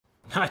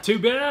Not too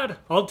bad,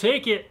 I'll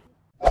take it.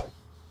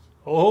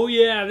 Oh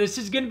yeah, this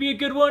is gonna be a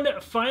good one.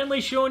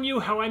 Finally showing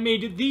you how I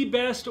made the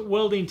best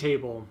welding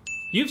table.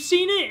 You've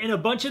seen it in a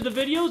bunch of the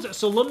videos,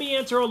 so let me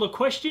answer all the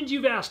questions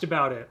you've asked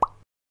about it.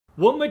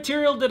 What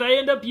material did I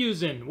end up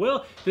using?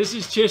 Well, this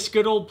is just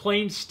good old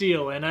plain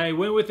steel, and I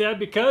went with that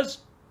because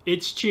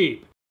it's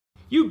cheap.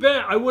 You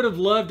bet I would have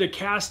loved a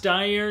cast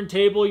iron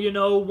table, you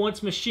know,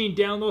 once machined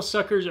down. Those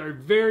suckers are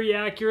very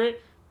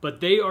accurate, but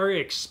they are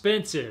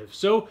expensive.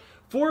 So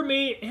for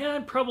me,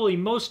 and probably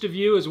most of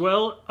you as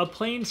well, a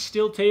plain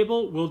steel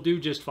table will do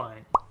just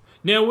fine.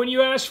 Now, when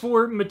you ask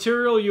for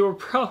material, you're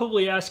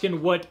probably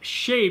asking what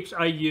shapes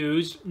I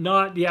used,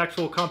 not the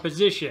actual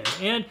composition.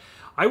 And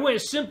I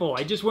went simple.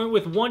 I just went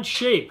with one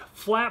shape,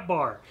 flat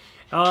bar.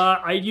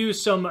 I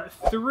used some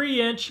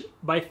 3"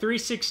 by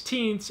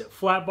 3/16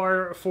 flat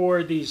bar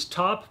for these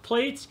top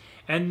plates,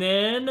 and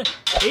then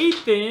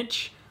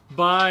 1/8"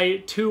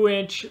 by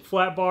 2"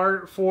 flat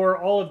bar for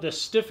all of the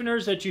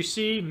stiffeners that you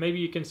see. Maybe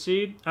you can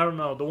see, I don't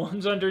know, the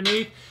ones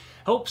underneath.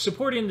 Help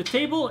supporting the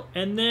table,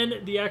 and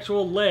then the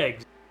actual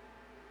legs.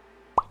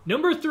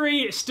 Number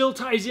 3 still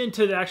ties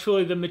into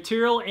the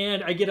material,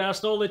 and I get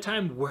asked all the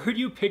time, where do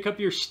you pick up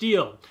your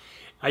steel?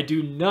 I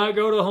do not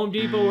go to Home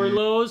Depot or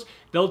Lowe's.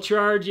 They'll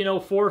charge,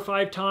 4 or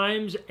 5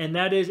 times, and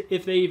that is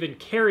if they even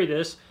carry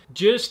this.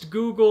 Just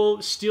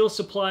Google steel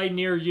supply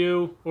near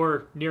you,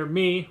 or near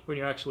me when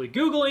you're actually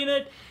Googling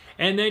it,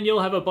 and then you'll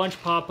have a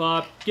bunch pop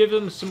up. Give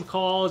them some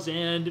calls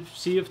and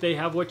see if they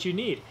have what you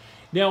need.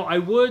 Now, I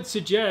would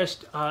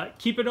suggest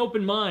keep an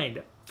open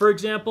mind. For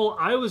example,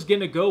 I was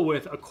gonna go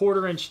with a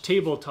 1/4"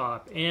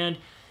 tabletop, and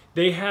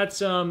they had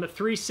some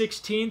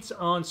 3/16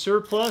 on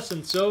surplus,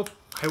 and so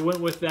I went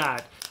with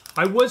that.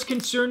 I was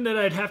concerned that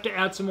I'd have to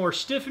add some more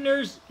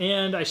stiffeners,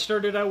 and I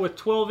started out with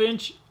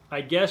 12".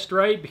 I guessed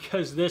right,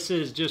 because this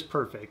is just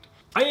perfect.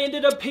 I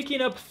ended up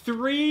picking up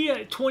 3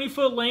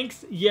 20-foot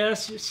lengths.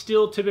 Yes,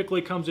 steel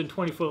typically comes in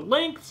 20-foot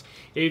lengths.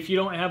 If you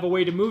don't have a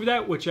way to move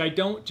that, which I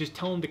don't, just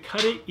tell them to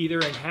cut it either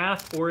in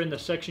half or in the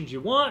sections you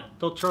want.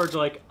 They'll charge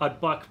like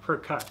 $1 per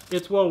cut.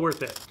 It's well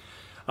worth it.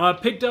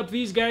 Picked up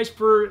these guys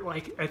for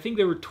I think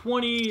they were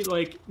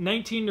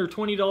 $19 or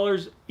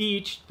 $20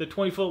 each, the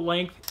 20-foot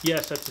length.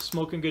 Yes, that's a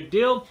smoking good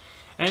deal.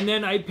 And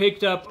then I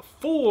picked up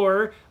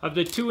 4 of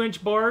the 2"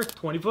 bar,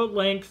 20-foot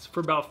lengths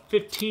for about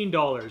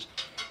 $15.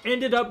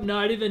 Ended up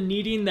not even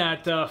needing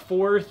that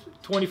 4th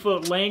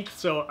 20-foot length,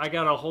 so I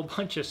got a whole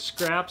bunch of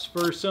scraps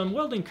for some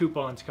welding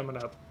coupons coming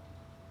up.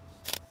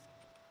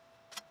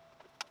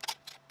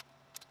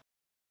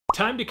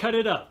 Time to cut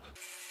it up.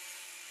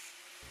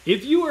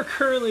 If you are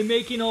currently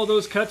making all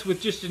those cuts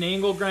with just an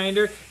angle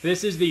grinder,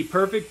 this is the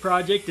perfect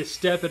project to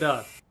step it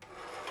up.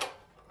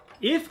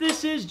 If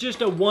this is just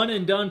a one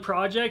and done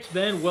project,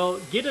 then well,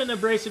 get an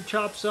abrasive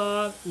chop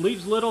saw.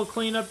 Leaves little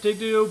cleanup to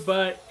do,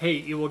 but hey,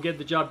 you will get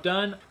the job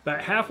done.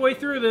 But halfway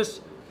through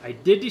this, I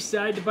did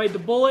decide to bite the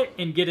bullet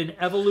and get an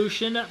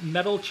Evolution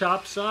metal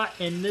chop saw,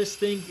 and this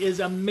thing is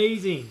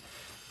amazing.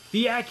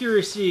 The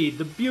accuracy,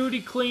 the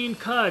beauty clean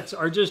cuts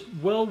are just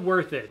well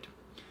worth it.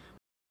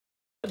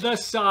 The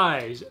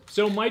size.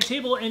 So my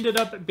table ended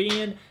up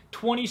being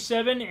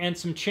 27 and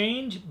some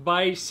change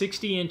by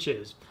 60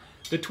 inches.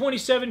 The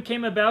 27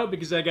 came about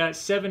because I got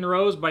 7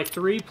 rows by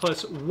 3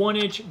 plus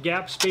 1"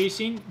 gap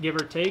spacing, give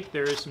or take.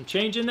 There is some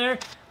change in there.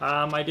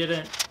 I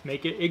didn't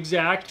make it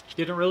exact.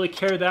 Didn't really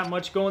care that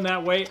much going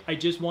that way. I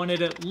just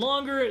wanted it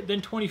longer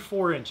than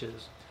 24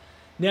 inches.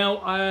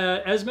 Now,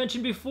 as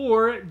mentioned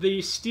before,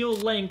 the steel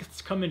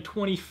lengths come in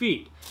 20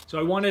 feet. So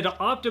I wanted to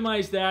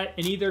optimize that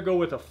and either go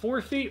with a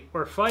 4 feet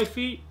or 5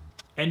 feet,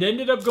 and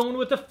ended up going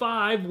with a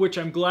 5, which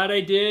I'm glad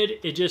I did.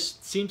 It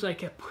just seems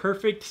like a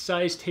perfect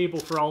size table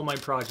for all my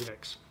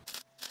projects.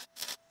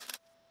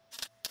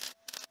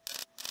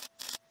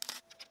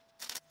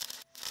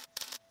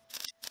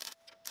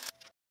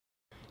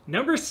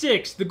 Number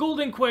 6, the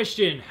golden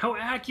question. How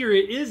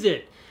accurate is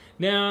it?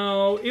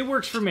 Now, it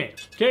works for me,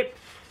 okay?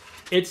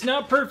 It's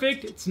not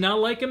perfect. It's not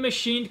like a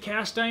machined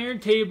cast iron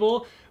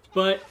table,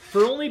 but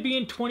for only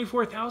being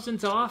 24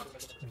 thousandths off,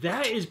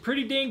 that is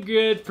pretty dang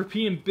good for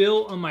being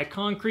built on my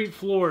concrete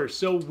floor.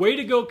 So way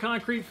to go,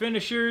 concrete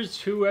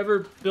finishers,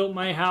 whoever built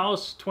my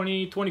house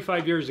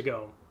 25 years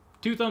ago.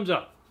 2 thumbs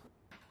up.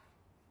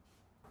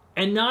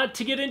 And not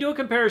to get into a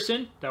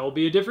comparison, that will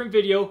be a different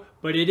video,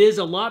 but it is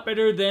a lot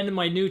better than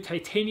my new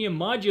titanium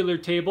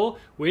modular table,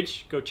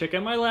 which, go check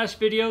out my last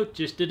video,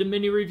 just did a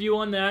mini review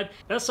on that.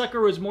 That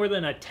sucker was more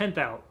than a tenth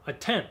out. A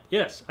tenth,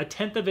 yes, a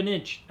tenth of an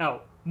inch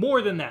out.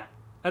 More than that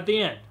at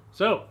the end.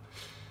 So,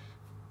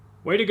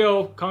 way to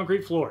go,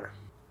 concrete floor.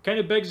 Kind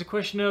of begs the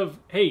question of,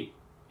 hey,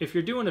 if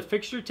you're doing a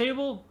fixture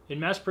table in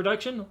mass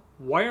production,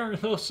 why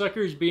aren't those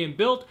suckers being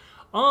built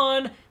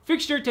on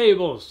fixture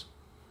tables?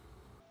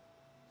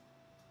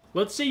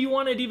 Let's say you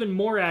want it even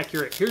more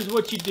accurate. Here's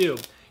what you do.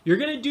 You're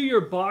gonna do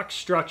your box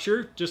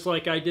structure, just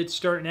like I did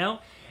starting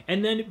out,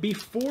 and then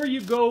before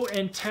you go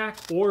and tack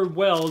or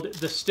weld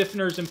the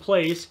stiffeners in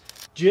place,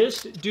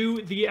 just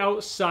do the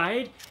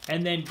outside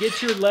and then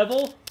get your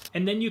level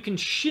and then you can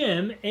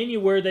shim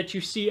anywhere that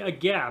you see a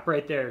gap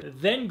right there.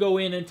 Then go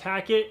in and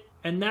tack it,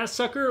 and that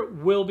sucker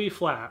will be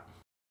flat.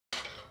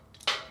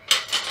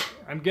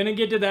 I'm gonna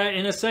get to that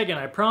in a second,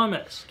 I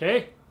promise,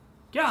 okay?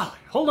 Golly,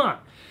 hold on.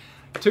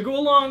 To go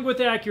along with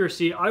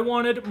accuracy, I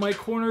wanted my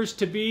corners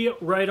to be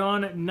right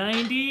on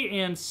 90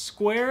 and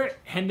square,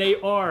 and they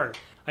are.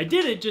 I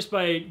did it just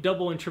by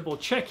double and triple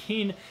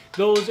checking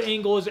those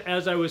angles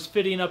as I was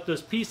fitting up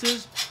those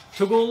pieces.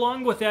 To go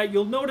along with that,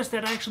 you'll notice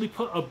that I actually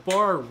put a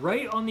bar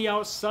right on the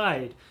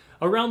outside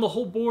around the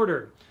whole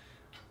border.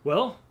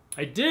 Well,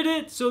 I did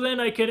it so then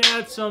I could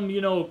add some,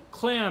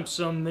 clamps,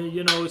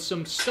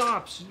 some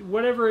stops,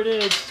 whatever it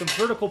is, some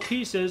vertical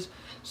pieces.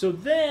 So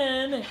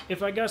then,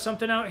 if I got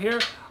something out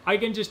here, I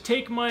can just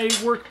take my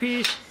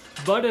workpiece,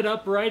 butt it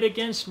up right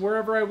against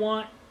wherever I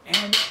want,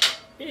 and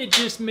it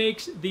just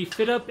makes the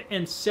fit up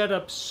and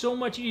setup so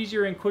much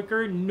easier and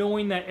quicker,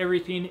 knowing that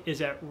everything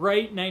is at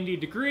right 90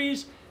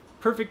 degrees,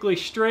 perfectly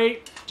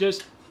straight,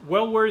 just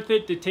well worth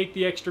it to take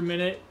the extra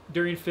minute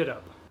during fit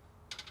up.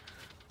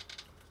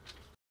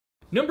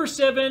 Number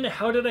 7,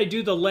 how did I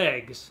do the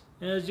legs?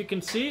 As you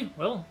can see,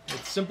 well,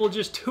 it's simple,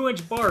 just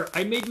 2-inch bar.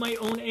 I made my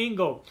own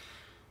angle.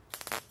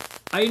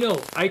 I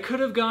know, I could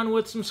have gone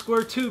with some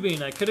square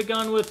tubing. I could have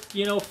gone with,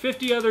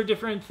 50 other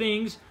different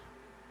things.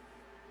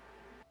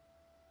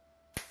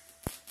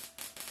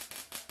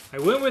 I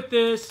went with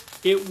this,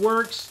 it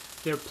works,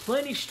 they're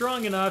plenty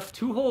strong enough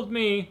to hold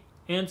me,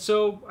 and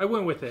so I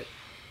went with it.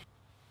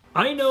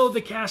 I know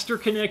the caster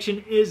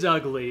connection is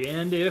ugly,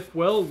 and if,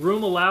 well,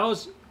 room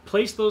allows,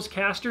 place those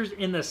casters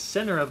in the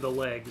center of the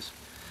legs.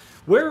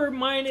 Where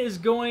mine is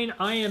going,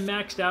 I am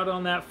maxed out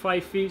on that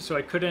 5 feet, so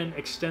I couldn't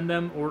extend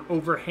them or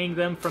overhang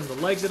them from the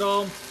legs at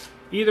all.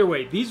 Either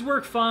way, these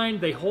work fine,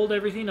 they hold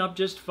everything up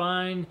just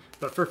fine,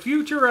 but for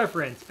future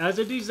reference, as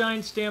a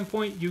design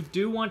standpoint, you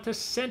do want to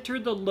center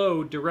the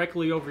load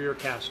directly over your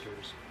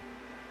casters.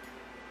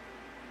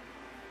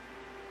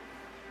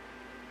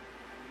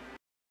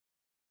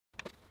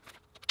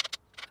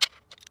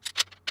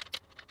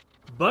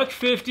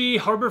 $1.50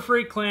 Harbor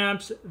Freight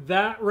clamps,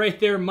 that right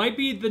there might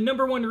be the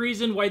 #1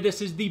 reason why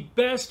this is the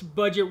best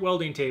budget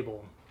welding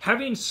table.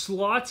 Having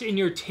slots in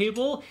your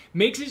table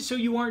makes it so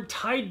you aren't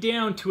tied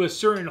down to a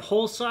certain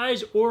hole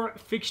size or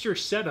fixture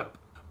setup.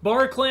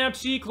 Bar clamp,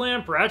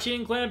 C-clamp,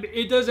 ratcheting clamp,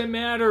 it doesn't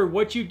matter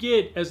what you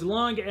get as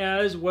long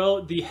as,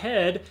 well, the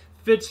head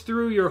fits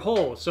through your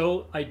hole.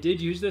 So I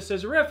did use this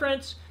as a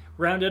reference,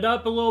 rounded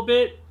up a little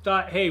bit,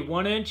 thought, hey,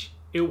 1 inch,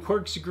 it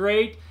works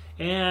great,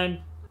 and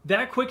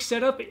that quick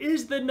setup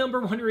is the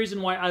 #1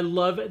 reason why I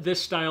love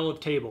this style of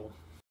table.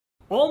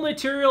 All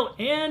material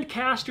and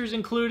casters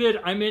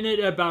included, I'm in it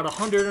at about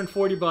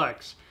 140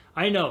 bucks.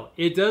 I know,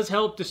 it does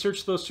help to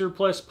search those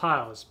surplus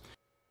piles.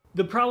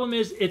 The problem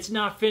is it's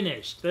not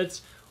finished.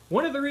 That's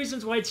one of the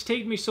reasons why it's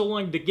taken me so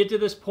long to get to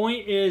this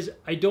point, is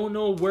I don't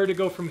know where to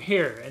go from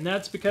here. And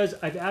that's because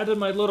I've added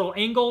my little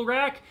angle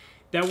rack.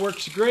 That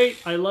works great,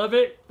 I love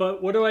it,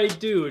 but what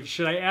do?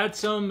 Should I add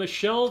some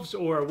shelves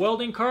or a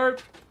welding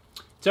cart?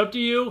 It's up to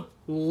you.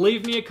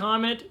 Leave me a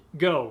comment.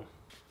 Go.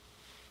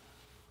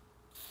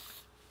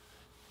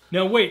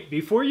 Now wait,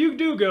 before you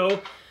do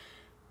go,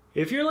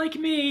 if you're like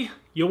me,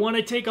 you'll want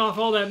to take off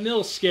all that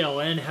mill scale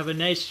and have a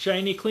nice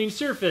shiny clean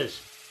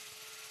surface.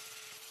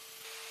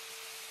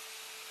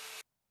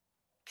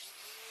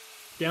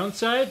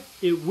 Downside,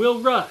 it will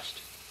rust.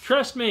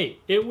 Trust me,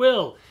 it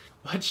will.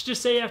 Let's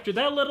just say after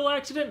that little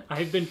accident,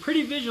 I've been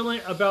pretty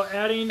vigilant about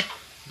adding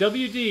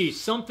WD,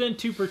 something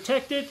to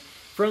protect it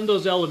from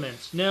those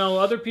elements. Now,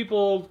 other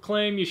people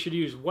claim you should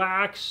use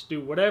wax, do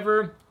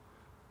whatever.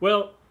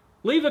 Well,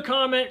 leave a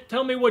comment,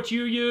 tell me what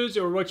you use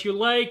or what you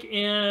like,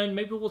 and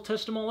maybe we'll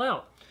test them all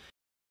out.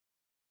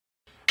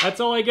 That's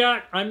all I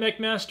got. I'm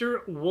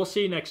MechMaster. We'll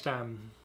see you next time.